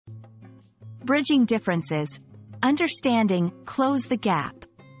Bridging differences. Understanding, close the gap.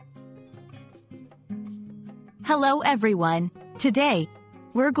 Hello everyone. Today,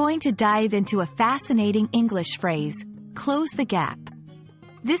 we're going to dive into a fascinating English phrase, close the gap.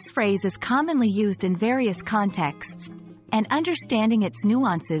 This phrase is commonly used in various contexts, and understanding its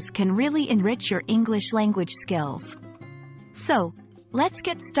nuances can really enrich your English language skills. So, let's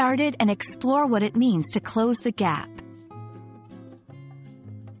get started and explore what it means to close the gap.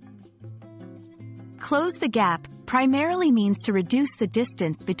 Close the gap primarily means to reduce the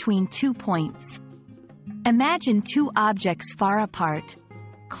distance between 2 points. Imagine two objects far apart.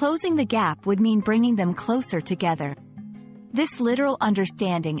 Closing the gap would mean bringing them closer together. This literal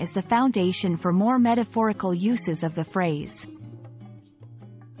understanding is the foundation for more metaphorical uses of the phrase.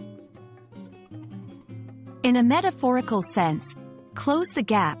 In a metaphorical sense, close the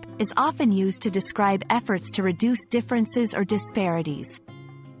gap is often used to describe efforts to reduce differences or disparities.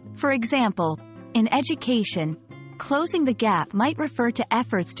 For example, in education, closing the gap might refer to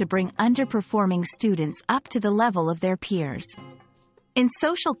efforts to bring underperforming students up to the level of their peers. In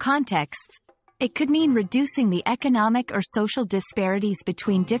social contexts, it could mean reducing the economic or social disparities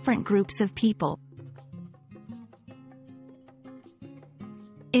between different groups of people.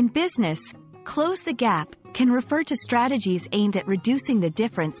 In business, close the gap can refer to strategies aimed at reducing the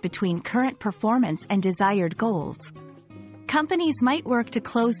difference between current performance and desired goals. Companies might work to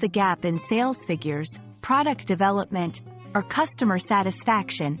close the gap in sales figures, product development, or customer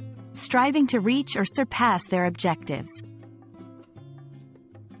satisfaction, striving to reach or surpass their objectives.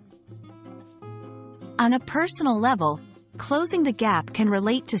 On a personal level, closing the gap can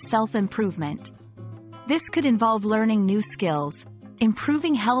relate to self-improvement. This could involve learning new skills,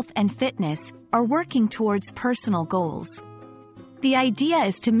 improving health and fitness, or working towards personal goals. The idea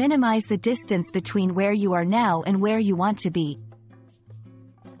is to minimize the distance between where you are now and where you want to be.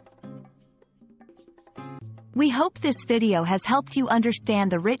 We hope this video has helped you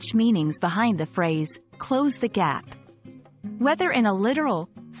understand the rich meanings behind the phrase, close the gap. Whether in a literal,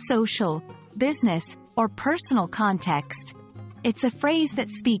 social, business, or personal context, it's a phrase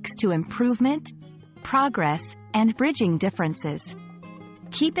that speaks to improvement, progress, and bridging differences.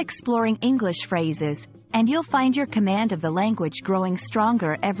 Keep exploring English phrases, and you'll find your command of the language growing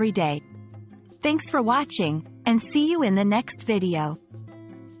stronger every day. Thanks for watching, and see you in the next video.